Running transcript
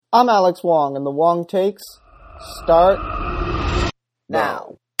I'm Alex Wong, and the Wong Takes start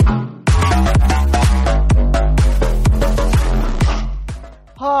now.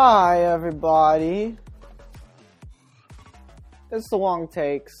 Hi, everybody. It's the Wong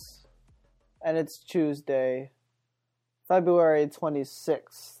Takes, and it's Tuesday, February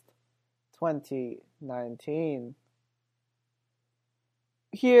 26th, 2019.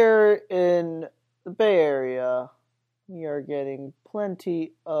 Here in the Bay Area, we are getting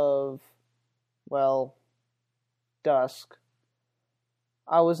plenty of, dusk.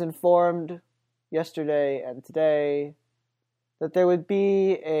 I was informed yesterday and today that there would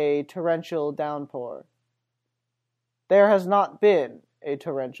be a torrential downpour. There has not been a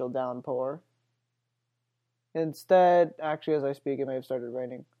torrential downpour. Instead, actually as I speak it may have started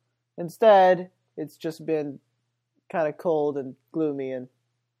raining. Instead, it's just been kind of cold and gloomy and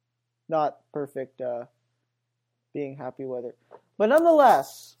not perfect being happy weather. But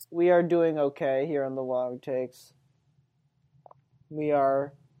nonetheless, we are doing okay here on the Wong Takes. We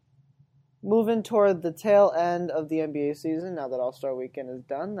are moving toward the tail end of the NBA season now that All-Star Weekend is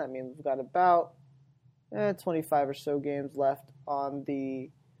done. That means we've got about 25 or so games left on the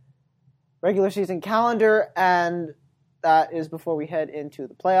regular season calendar, and that is before we head into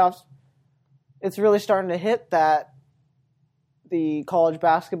the playoffs. It's really starting to hit that the college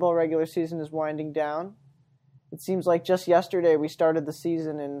basketball regular season is winding down. It seems like just yesterday we started the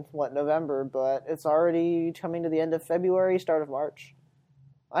season in, November, but it's already coming to the end of February, start of March.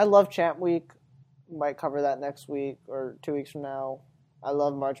 I love Champ Week. We might cover that next week or 2 weeks from now. I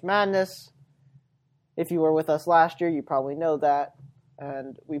love March Madness. If you were with us last year, you probably know that,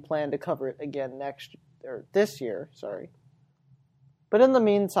 and we plan to cover it again this year. But in the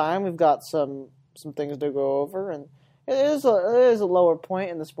meantime, we've got some things to go over, and it is a lower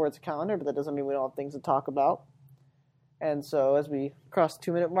point in the sports calendar, but that doesn't mean we don't have things to talk about. And so as we cross the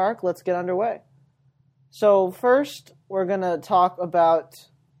 2-minute mark, let's get underway. So first, we're going to talk about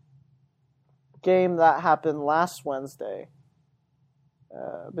a game that happened last Wednesday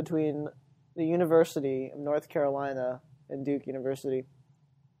between the University of North Carolina and Duke University.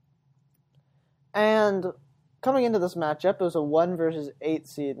 And coming into this matchup, it was a 1 versus 8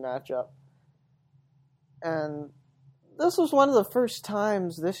 seed matchup. And this was one of the first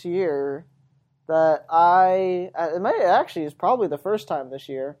times this year that it's probably the first time this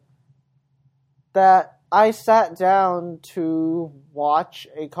year that I sat down to watch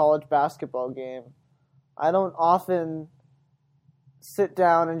a college basketball game. I don't often sit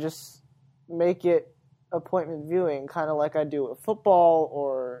down and just make it appointment viewing, kind of like I do with football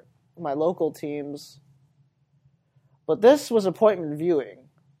or my local teams. But this was appointment viewing.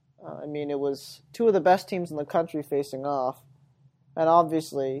 It was two of the best teams in the country facing off, and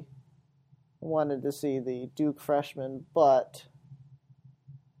obviously wanted to see the Duke freshmen, but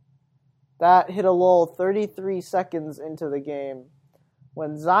that hit a lull 33 seconds into the game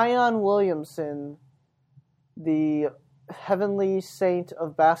when Zion Williamson, the heavenly saint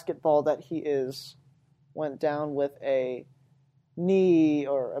of basketball that he is, went down with a knee,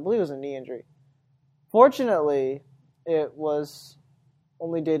 or I believe it was a knee injury. Fortunately, it was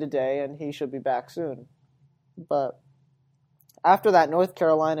only day-to-day, and he should be back soon. But after that, North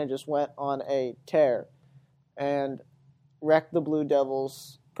Carolina just went on a tear and wrecked the Blue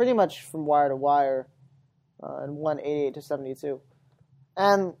Devils pretty much from wire to wire and won 88-72.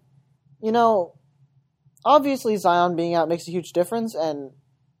 And, obviously Zion being out makes a huge difference, and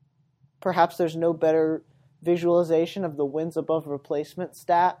perhaps there's no better visualization of the wins above replacement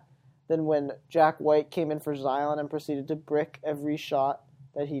stat than when Jack White came in for Zion and proceeded to brick every shot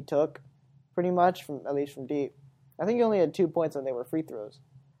that he took, pretty much, at least from deep. I think he only had 2 points and they were free throws.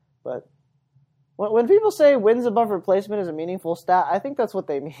 But when people say wins above replacement is a meaningful stat, I think that's what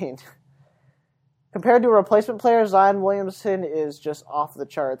they mean. Compared to a replacement player, Zion Williamson is just off the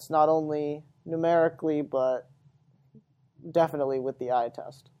charts, not only numerically, but definitely with the eye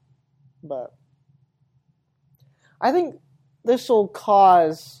test. But I think this will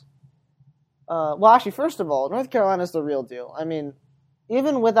cause... first of all, North Carolina's the real deal.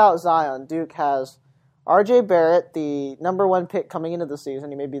 Even without Zion, Duke has R.J. Barrett, the number 1 pick coming into the season.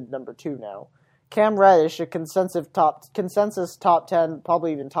 He may be the number 2 now. Cam Reddish, a consensus top 10,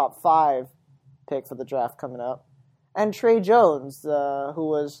 probably even top 5 pick for the draft coming up. And Trey Jones, who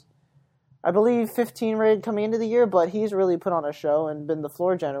was, I believe, 15 rated coming into the year, but he's really put on a show and been the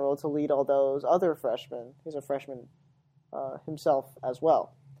floor general to lead all those other freshmen. He's a freshman himself as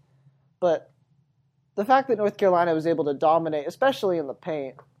well. But the fact that North Carolina was able to dominate, especially in the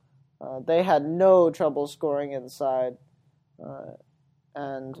paint, they had no trouble scoring inside.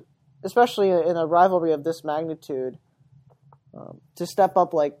 And especially in a rivalry of this magnitude, To step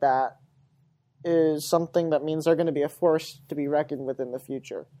up like that is something that means they're going to be a force to be reckoned with in the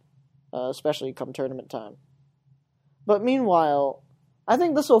future, especially come tournament time. But meanwhile, I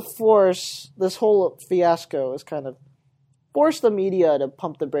think this whole fiasco is kind of force the media to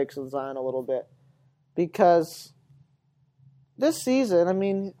pump the brakes on Zion a little bit. Because this season, I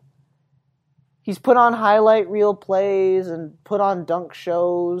mean, he's put on highlight reel plays and put on dunk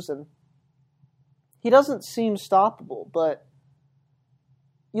shows, and he doesn't seem stoppable. But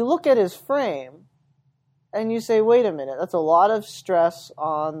you look at his frame, and you say, wait a minute, that's a lot of stress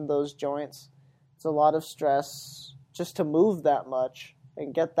on those joints. It's a lot of stress just to move that much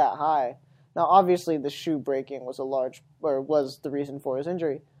and get that high. Now, obviously, the shoe breaking was was the reason for his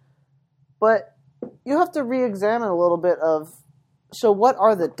injury. But you have to re-examine a little bit of, so what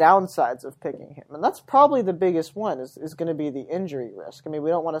are the downsides of picking him? And that's probably the biggest one, is going to be the injury risk. I mean, we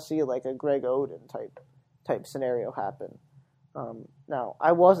don't want to see like a Greg Oden type scenario happen. Now,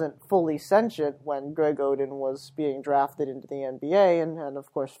 I wasn't fully sentient when Greg Oden was being drafted into the NBA and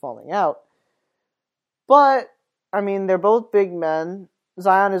of course, falling out. But, I mean, they're both big men.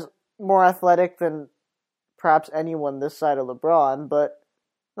 Zion is more athletic than perhaps anyone this side of LeBron, but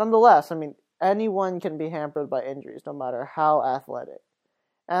nonetheless, I mean, anyone can be hampered by injuries, no matter how athletic.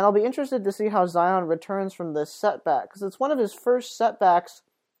 And I'll be interested to see how Zion returns from this setback, because it's one of his first setbacks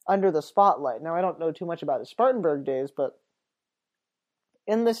under the spotlight. Now, I don't know too much about his Spartanburg days, but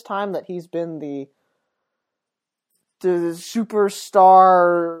in this time that he's been the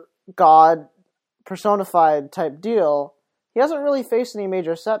superstar god personified type deal, he hasn't really faced any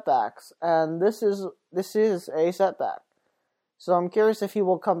major setbacks, and this is a setback. So I'm curious if he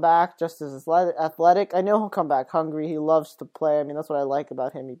will come back just as athletic. I know he'll come back hungry. He loves to play. I mean, that's what I like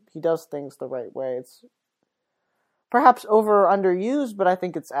about him. He does things the right way. It's perhaps over or underused, but I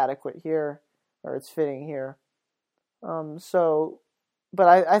think it's adequate here, or it's fitting here. But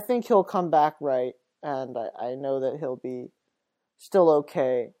I think he'll come back right, and I know that he'll be still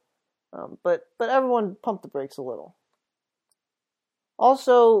okay. But everyone pump the brakes a little.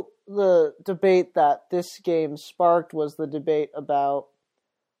 Also, the debate that this game sparked was the debate about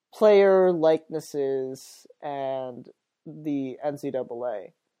player likenesses and the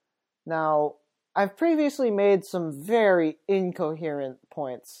NCAA. Now, I've previously made some very incoherent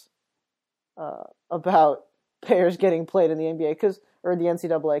points about players getting played in the NBA or the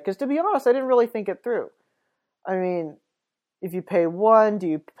NCAA, because to be honest, I didn't really think it through. I mean, if you pay one, do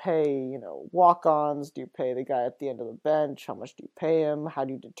you pay, walk-ons? Do you pay the guy at the end of the bench? How much do you pay him? How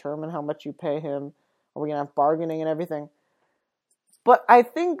do you determine how much you pay him? Are we going to have bargaining and everything? But I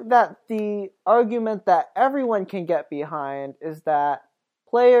think that the argument that everyone can get behind is that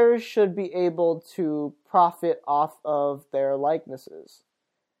players should be able to profit off of their likenesses.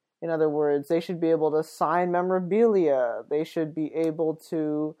 In other words, they should be able to sign memorabilia. They should be able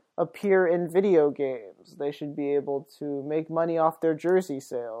to appear in video games. They should be able to make money off their jersey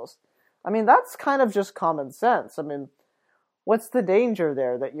sales. I mean, that's kind of just common sense. I mean, what's the danger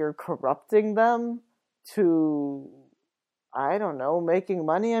there? That you're corrupting them to, I don't know, making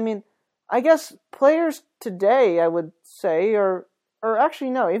money? I mean, I guess players today, I would say, or actually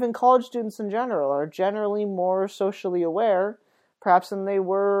no, even college students in general are generally more socially aware, perhaps than they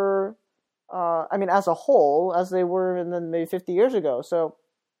were, as a whole, as they were maybe 50 years ago. So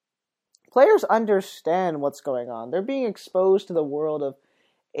players understand what's going on. They're being exposed to the world of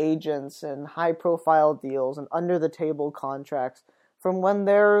agents and high-profile deals and under-the-table contracts from when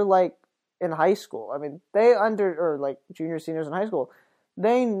they're, like, in high school. I mean, juniors, seniors in high school,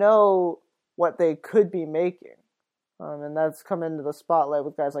 they know what they could be making. And that's come into the spotlight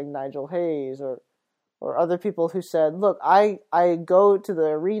with guys like Nigel Hayes or other people who said, look, I go to the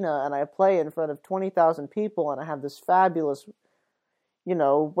arena and I play in front of 20,000 people and I have this fabulous,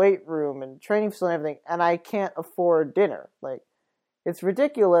 weight room and training facility and everything, and I can't afford dinner. Like, it's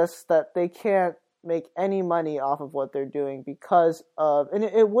ridiculous that they can't make any money off of what they're doing because of, and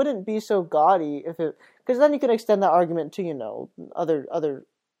it wouldn't be so gaudy because then you can extend that argument to, other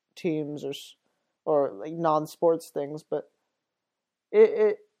teams or like non-sports things, but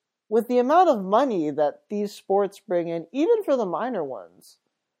it with the amount of money that these sports bring in, even for the minor ones,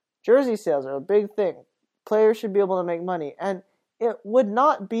 jersey sales are a big thing. Players should be able to make money, and it would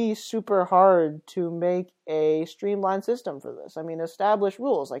not be super hard to make a streamlined system for this. I mean, establish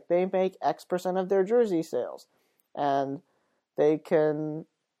rules, like they make X% of their jersey sales, and they can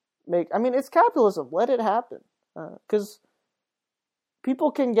make, it's capitalism, let it happen, because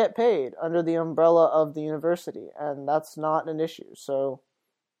people can get paid under the umbrella of the university, and that's not an issue. So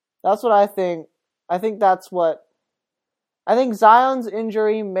that's what I think. I think Zion's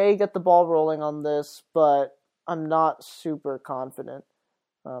injury may get the ball rolling on this, but I'm not super confident.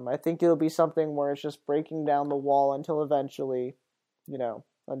 I think it'll be something where it's just breaking down the wall until eventually the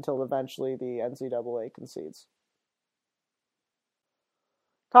NCAA concedes.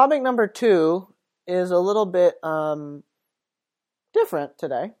 Topic number 2 is a little bit different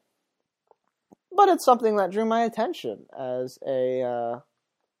today, but it's something that drew my attention as a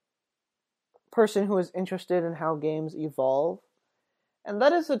person who is interested in how games evolve, and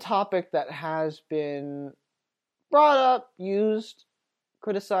that is a topic that has been brought up, used,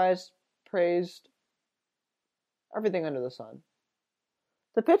 criticized, praised, everything under the sun.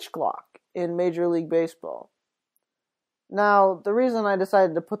 The pitch clock in Major League Baseball. Now, the reason I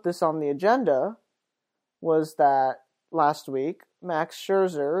decided to put this on the agenda was that last week, Max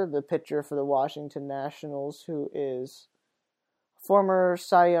Scherzer, the pitcher for the Washington Nationals, who is former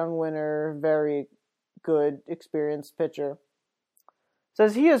Cy Young winner, very good, experienced pitcher,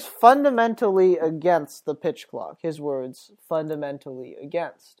 says he is fundamentally against the pitch clock. His words, fundamentally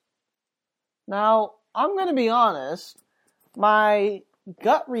against. Now, I'm going to be honest, my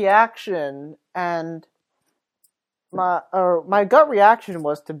gut reaction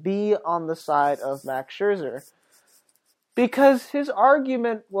was to be on the side of Max Scherzer, because his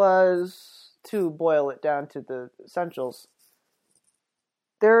argument was, to boil it down to the essentials,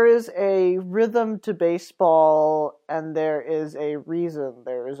 there is a rhythm to baseball, and there is a reason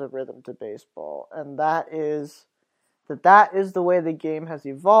there is a rhythm to baseball, and that is the way the game has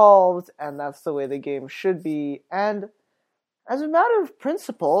evolved, and that's the way the game should be. And as a matter of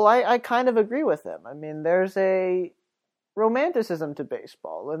principle, I kind of agree with him. I mean, there's a romanticism to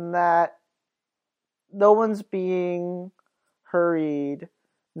baseball in that no one's being hurried,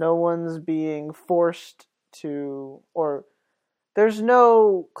 no one's being forced to, or there's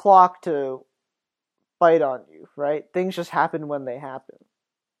no clock to bite on you, right? Things just happen when they happen.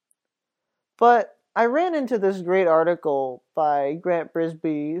 But I ran into this great article by Grant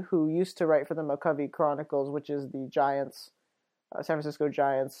Brisbee, who used to write for the McCovey Chronicles, which is the Giants, San Francisco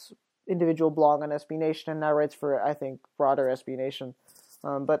Giants individual blog on SB Nation, and now writes for, I think, broader SB Nation.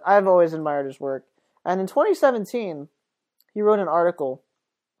 But I've always admired his work. And in 2017, he wrote an article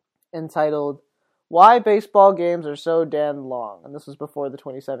entitled, "Why Baseball Games Are So Damn Long," and this was before the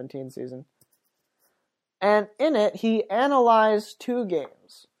 2017 season. And in it, he analyzed 2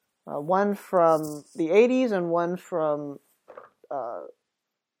 games, one from the 80s and one from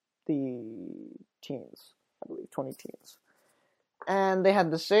the teens, I believe, 20-teens. And they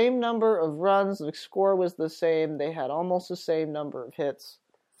had the same number of runs, the score was the same, they had almost the same number of hits,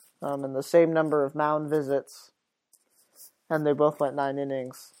 and the same number of mound visits, and they both went 9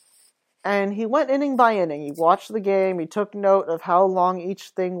 innings. And he went inning by inning. He watched the game. He took note of how long each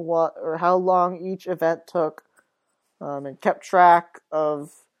thing was, or how long each event took, and kept track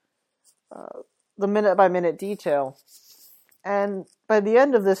of the minute-by-minute detail. And by the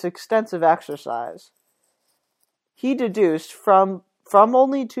end of this extensive exercise, he deduced from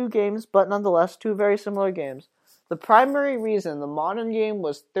only 2 games, but nonetheless 2 very similar games, the primary reason the modern game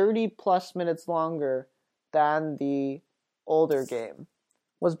was 30-plus minutes longer than the older game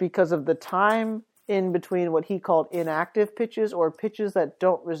was because of the time in between what he called inactive pitches, or pitches that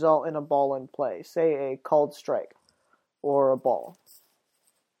don't result in a ball in play, say a called strike or a ball.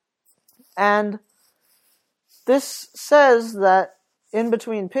 And this says that in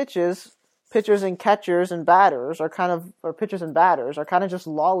between pitches, pitchers and catchers and batters are kind of just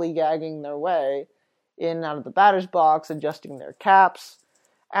lollygagging their way in and out of the batter's box, adjusting their caps,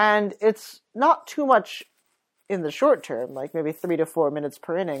 and it's not too much in the short term, like maybe 3 to 4 minutes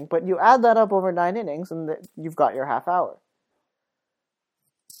per inning, but you add that up over 9 innings and you've got your half hour.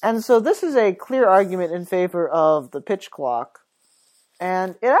 And so this is a clear argument in favor of the pitch clock,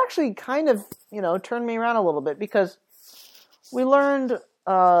 and it actually kind of, turned me around a little bit, because we learned,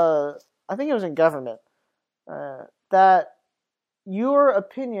 I think it was in government, that your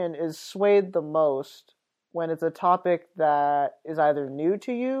opinion is swayed the most when it's a topic that is either new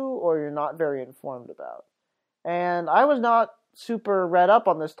to you or you're not very informed about. And I was not super read up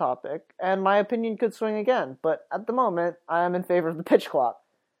on this topic, and my opinion could swing again, but at the moment, I am in favor of the pitch clock.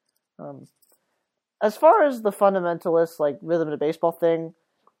 As far as the fundamentalist, rhythm to baseball thing,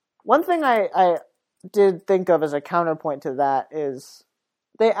 one thing I did think of as a counterpoint to that is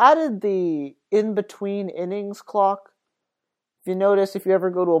they added the in-between innings clock. If you notice, if you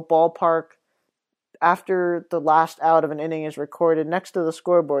ever go to a ballpark, after the last out of an inning is recorded, next to the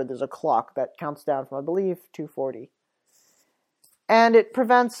scoreboard there's a clock that counts down from, I believe, 240. And it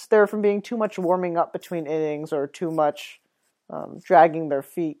prevents there from being too much warming up between innings or too much dragging their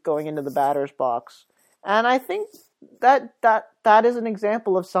feet going into the batter's box. And I think that is an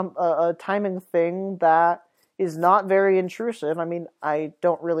example of a timing thing that is not very intrusive. I mean, I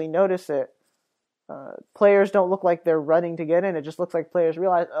don't really notice it. Players don't look like they're running to get in. It just looks like players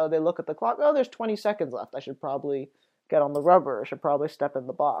realize, they look at the clock, there's 20 seconds left. I should probably get on the rubber. I should probably step in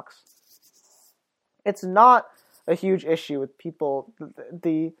the box. It's not a huge issue with people,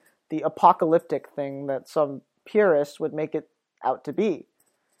 the apocalyptic thing that some purists would make it out to be.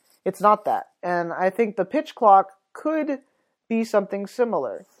 It's not that. And I think the pitch clock could be something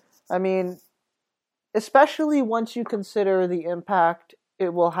similar. I mean, especially once you consider the impact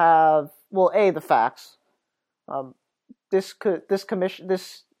it will have, the facts. This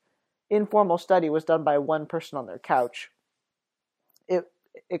informal study was done by one person on their couch.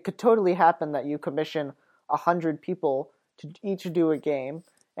 It could totally happen that you commission 100 people to each do a game,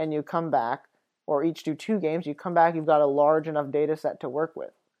 and you come back, or each do 2 games, you come back, you've got a large enough data set to work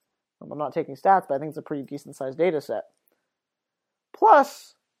with. I'm not taking stats, but I think it's a pretty decent sized data set.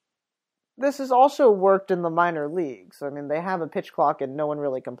 Plus, this has also worked in the minor leagues. I mean, they have a pitch clock and no one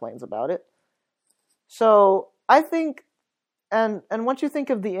really complains about it. So, I think, and once you think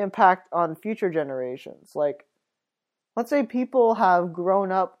of the impact on future generations, like, let's say people have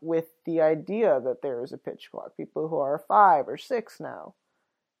grown up with the idea that there is a pitch clock, people who are 5 or 6 now,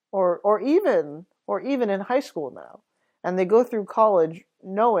 or even in high school now, and they go through college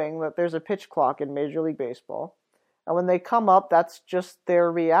knowing that there's a pitch clock in Major League Baseball, and when they come up, that's just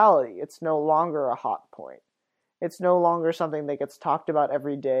their reality. It's no longer a hot point. It's no longer something that gets talked about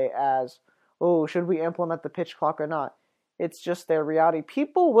every day as, oh, should we implement the pitch clock or not? It's just their reality.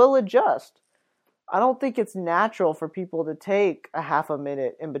 People will adjust. I don't think it's natural for people to take a half a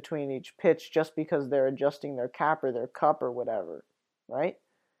minute in between each pitch just because they're adjusting their cap or their cup or whatever, right?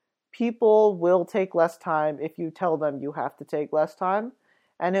 People will take less time if you tell them you have to take less time,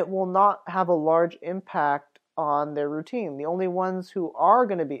 and it will not have a large impact on their routine. The only ones who are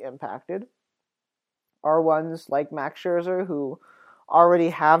going to be impacted are ones like Max Scherzer, who already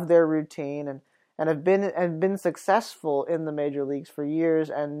have their routine and have been successful in the major leagues for years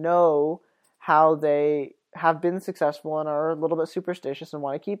and know how they have been successful and are a little bit superstitious and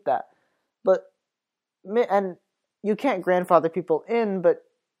want to keep that. And you can't grandfather people in, but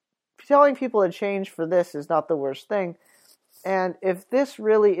telling people to change for this is not the worst thing. And if this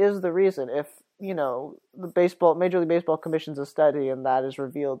really is the reason, if, the Major League Baseball commissions a study and that is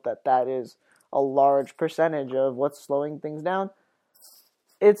revealed that is a large percentage of what's slowing things down,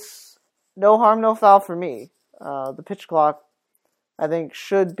 it's no harm, no foul for me. The pitch clock, I think,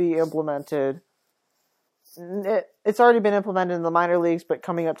 should be implemented. It's already been implemented in the minor leagues, but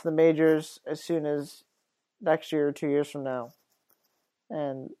coming up to the majors as soon as next year or 2 years from now.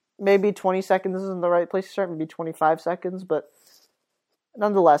 And maybe 20 seconds isn't the right place to start, maybe 25 seconds, but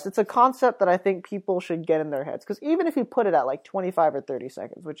nonetheless, it's a concept that I think people should get in their heads. Because even if you put it at like 25 or 30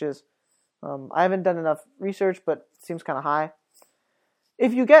 seconds, which is, I haven't done enough research, but it seems kind of high.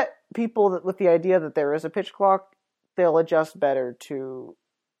 If you get people with the idea that there is a pitch clock, they'll adjust better to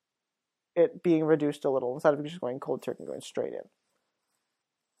it being reduced a little instead of just going cold turkey and going straight in.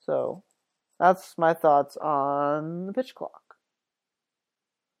 So that's my thoughts on the pitch clock.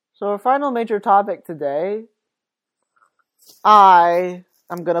 So our final major topic today, I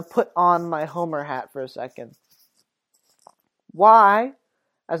am going to put on my Homer hat for a second. Why,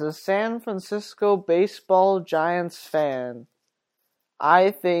 as a San Francisco Baseball Giants fan, I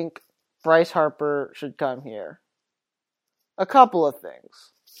think Bryce Harper should come here. A couple of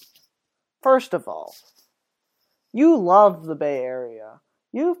things. First of all, you love the Bay Area.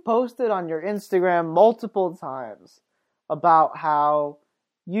 You've posted on your Instagram multiple times about how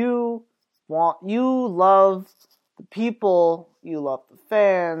you love the people, you love the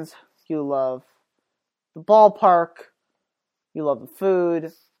fans, you love the ballpark, you love the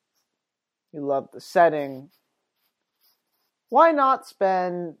food, you love the setting. Why not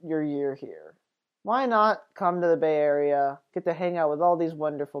spend your year here? Why not come to the Bay Area, get to hang out with all these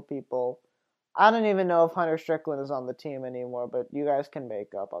wonderful people? I don't even know if Hunter Strickland is on the team anymore, but you guys can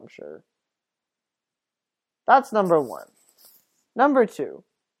make up, I'm sure. That's number one. Number two,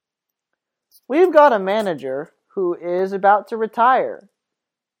 we've got a manager who is about to retire,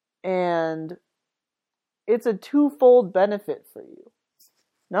 and it's a twofold benefit for you.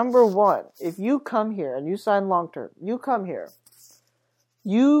 Number one, if you come here and you sign long-term, you come here,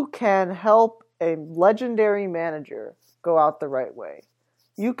 you can help a legendary manager go out the right way.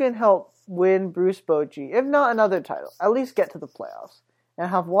 You can help win Bruce Bochy, if not another title, at least get to the playoffs and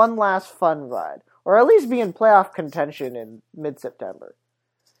have one last fun ride, or at least be in playoff contention in mid-September.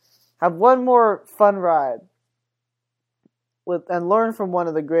 Have one more fun ride and learn from one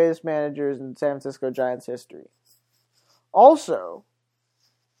of the greatest managers in San Francisco Giants history. Also,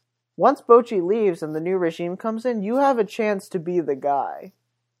 once Bochy leaves and the new regime comes in, you have a chance to be the guy.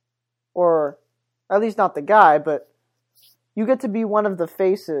 Or, at least not the guy, but you get to be one of the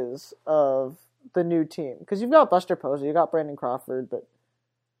faces of the new team. Because you've got Buster Posey, you've got Brandon Crawford, but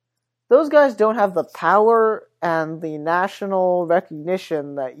those guys don't have the power and the national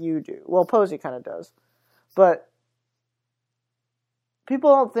recognition that you do. Well, Posey kind of does. But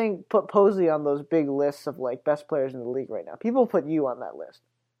people don't put Posey on those big lists of like best players in the league right now. People put you on that list.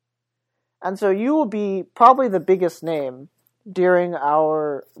 And so you will be probably the biggest name during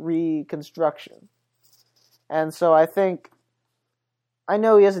our reconstruction. And so I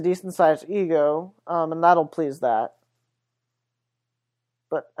know he has a decent sized ego, and that'll please that.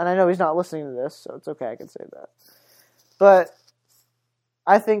 And I know he's not listening to this, so it's okay, I can say that. But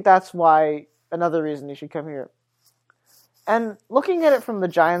I think that's why, another reason he should come here. And looking at it from the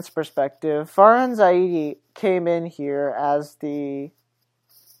Giants' perspective, Farhan Zaidi came in here as the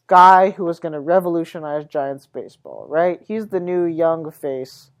guy who was going to revolutionize Giants baseball, right? He's the new young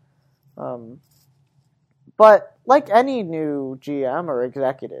face. But like any new GM or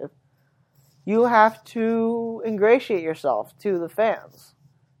executive, you have to ingratiate yourself to the fans.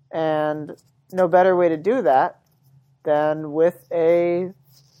 And no better way to do that than with a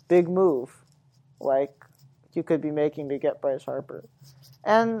big move like you could be making to get Bryce Harper.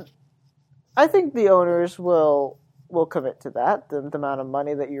 And I think the owners will commit to that, the amount of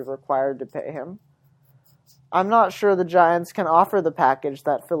money that you're required to pay him. I'm not sure the Giants can offer the package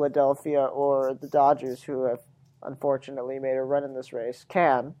that Philadelphia or the Dodgers, who have unfortunately made a run in this race,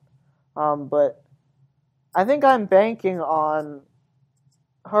 can. But I think I'm banking on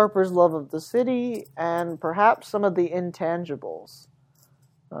Harper's love of the city and perhaps some of the intangibles,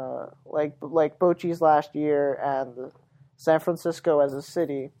 like Bochy's last year and San Francisco as a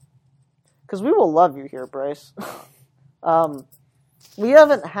city. Because we will love you here, Bryce. We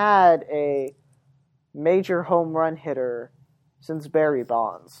haven't had a major home run hitter since Barry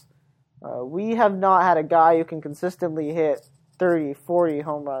Bonds. We have not had a guy who can consistently hit 30, 40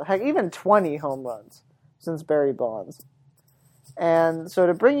 home runs, heck, even 20 home runs since Barry Bonds. And so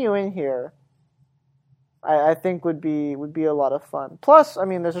to bring you in here, I think would be a lot of fun. Plus, I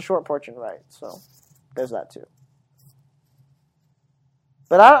mean, there's a short porch and right, so there's that too.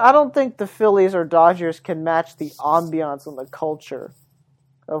 But I don't think the Phillies or Dodgers can match the ambiance and the culture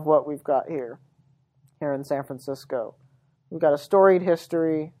of what we've got here in San Francisco. We've got a storied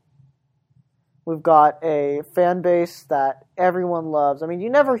history. We've got a fan base that everyone loves. I mean,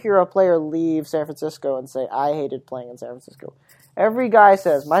 you never hear a player leave San Francisco and say, I hated playing in San Francisco. Every guy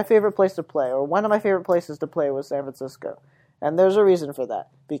says, my favorite place to play, or one of my favorite places to play was San Francisco. And there's a reason for that,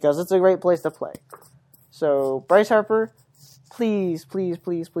 because it's a great place to play. So, Bryce Harper, please, please,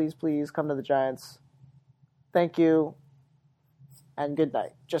 please, please, please come to the Giants. Thank you, and good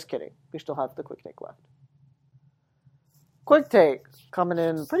night. Just kidding. We still have the quick take left. Quick take, coming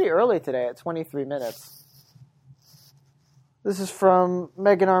in pretty early today at 23 minutes. This is from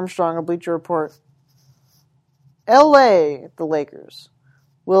Megan Armstrong of Bleacher Report. LA, the Lakers,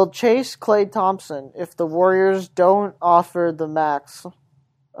 will chase Klay Thompson if the Warriors don't offer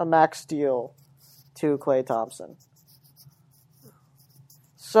a max deal to Klay Thompson.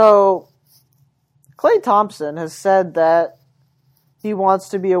 So, Klay Thompson has said that he wants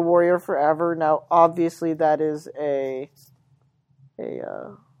to be a Warrior forever. Now, obviously, that is a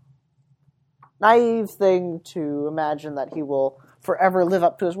naive thing to imagine that he will forever live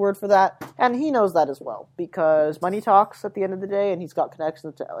up to his word for that, and he knows that as well, because money talks at the end of the day, and he's got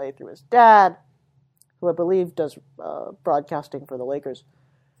connections to LA through his dad, who I believe does broadcasting for the Lakers.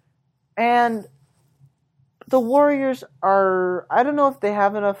 And the Warriors are, I don't know if they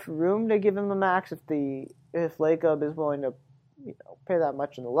have enough room to give him a max, if Lacob is willing to pay that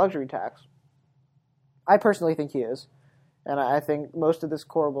much in the luxury tax. I personally think he is, and I think most of this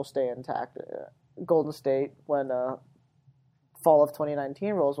core will stay intact. Golden State, when fall of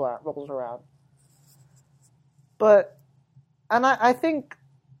 2019 rolls around. But, and I think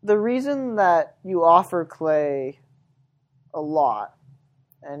the reason that you offer Klay a lot,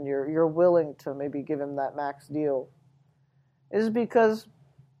 and you're willing to maybe give him that max deal, is because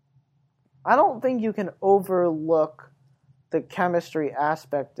I don't think you can overlook the chemistry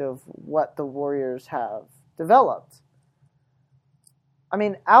aspect of what the Warriors have developed. I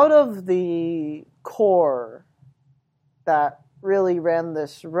mean, out of the core that really ran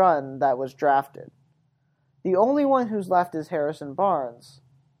this run that was drafted, the only one who's left is Harrison Barnes.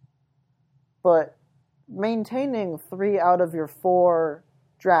 But maintaining 3 out of your 4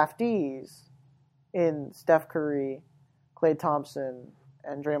 draftees in Steph Curry, Klay Thompson,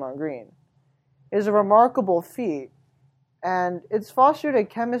 and Draymond Green is a remarkable feat. And it's fostered a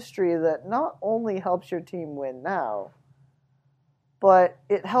chemistry that not only helps your team win now, but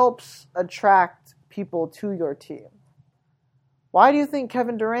it helps attract people to your team. Why do you think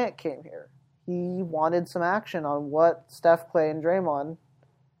Kevin Durant came here? He wanted some action on what Steph, Clay, and Draymond,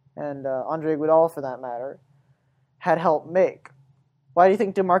 and Andre Iguodala for that matter, had helped make. Why do you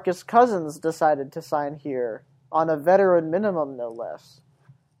think DeMarcus Cousins decided to sign here on a veteran minimum, no less?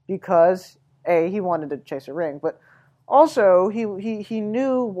 Because, A, he wanted to chase a ring, but also he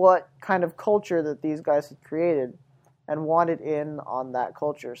knew what kind of culture that these guys had created and wanted in on that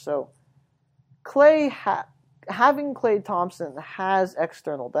culture. So having Klay Thompson has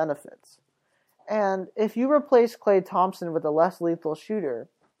external benefits. And if you replace Klay Thompson with a less lethal shooter,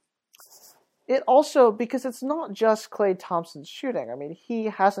 it also, because it's not just Klay Thompson's shooting. I mean, he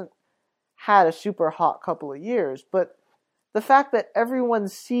hasn't had a super hot couple of years, but the fact that everyone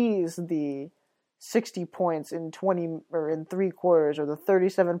sees the 60 points in 20 or in 3 quarters or the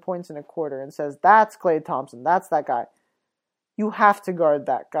 37 points in a quarter and says, that's Klay Thompson, that's that guy. You have to guard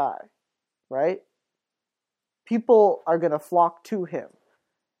that guy, right? People are going to flock to him.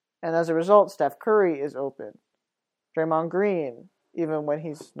 And as a result, Steph Curry is open. Draymond Green, even when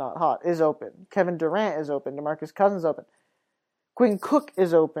he's not hot, is open. Kevin Durant is open. DeMarcus Cousins is open. Quinn Cook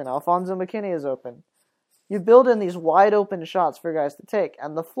is open. Alfonso McKinney is open. You build in these wide open shots for guys to take.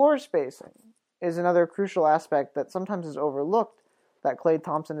 And the floor spacing is another crucial aspect that sometimes is overlooked that Klay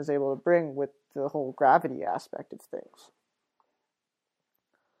Thompson is able to bring with the whole gravity aspect of things.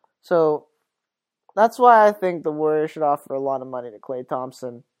 So that's why I think the Warriors should offer a lot of money to Klay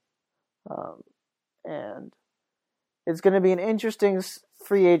Thompson. And it's going to be an interesting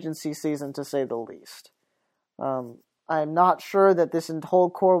free agency season, to say the least. I'm not sure that this whole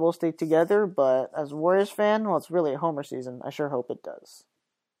core will stay together, but as a Warriors fan, well, it's really a homer season. I sure hope it does.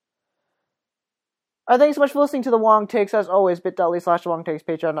 All right, thanks so much for listening to The Wong Takes. As always, bit.ly/TheWongTakes,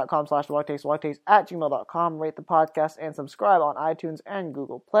 patreon.com/TheWongTakes, WongTakes@gmail.com. Rate the podcast and subscribe on iTunes and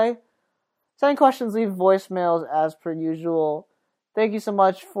Google Play. Send questions, leave voicemails as per usual. Thank you so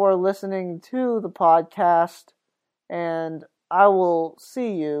much for listening to the podcast, and I will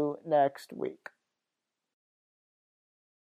see you next week.